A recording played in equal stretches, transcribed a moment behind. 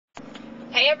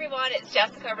Hey everyone, it's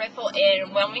Jessica Riffle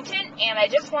in Wilmington, and I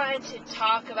just wanted to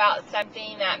talk about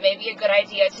something that may be a good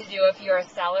idea to do if you're a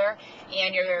seller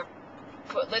and you're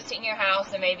listing your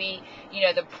house, and maybe,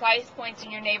 the price points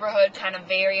in your neighborhood kind of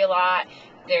vary a lot.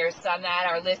 There's some that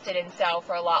are listed and sell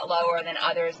for a lot lower than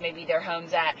others. Maybe they're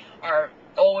homes that are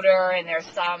older, and there's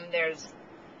some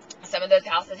of those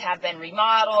houses have been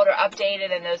remodeled or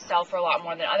updated, and those sell for a lot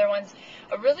more than other ones.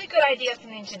 A really good idea,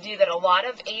 something to do that a lot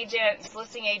of agents,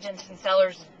 listing agents and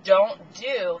sellers don't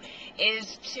do,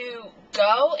 is to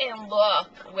go and look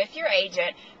with your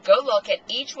agent, go look at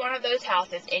each one of those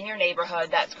houses in your neighborhood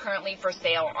that's currently for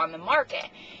sale on the market.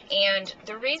 And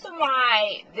the reason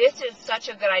why this is such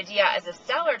a good idea as a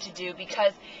seller to do,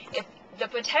 because if the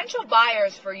potential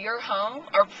buyers for your home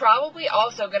are probably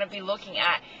also going to be looking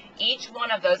at each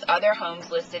one of those other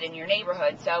homes listed in your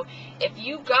neighborhood. So if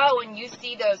you go and you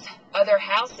see those other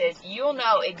houses, you'll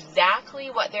know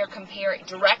exactly what they're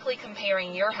directly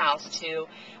comparing your house to,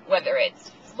 whether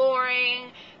it's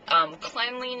flooring,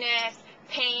 cleanliness,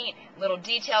 paint, little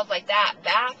details like that,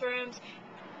 bathrooms,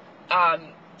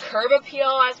 curb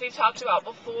appeal, as we've talked about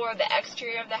before, the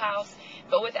exterior of the house.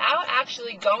 But without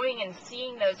actually going and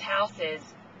seeing those houses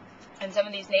in some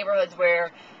of these neighborhoods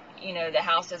where the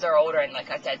houses are older, and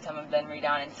like I said, some have been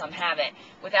redone and some haven't,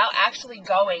 without actually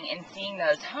going and seeing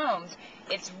those homes,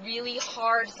 it's really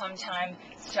hard sometimes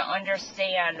to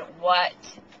understand what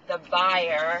the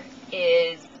buyer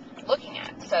is looking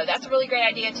at. So that's a really great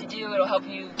idea to do. It'll help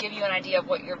you, give you an idea of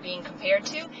what you're being compared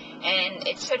to, and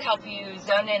it should help you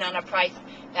zone in on a price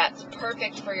that's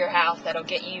perfect for your house, that'll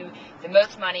get you the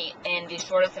most money in the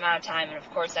shortest amount of time. And of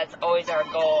course, that's always our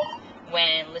goal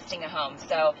when listing a home.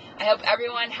 So I hope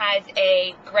everyone has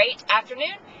a great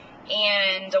afternoon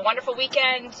and a wonderful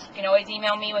weekend. You can always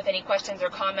email me with any questions or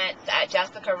comments at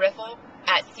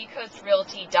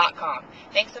jessicariffle@seacoastrealty.com.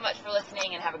 Thanks so much for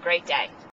listening, and have a great day.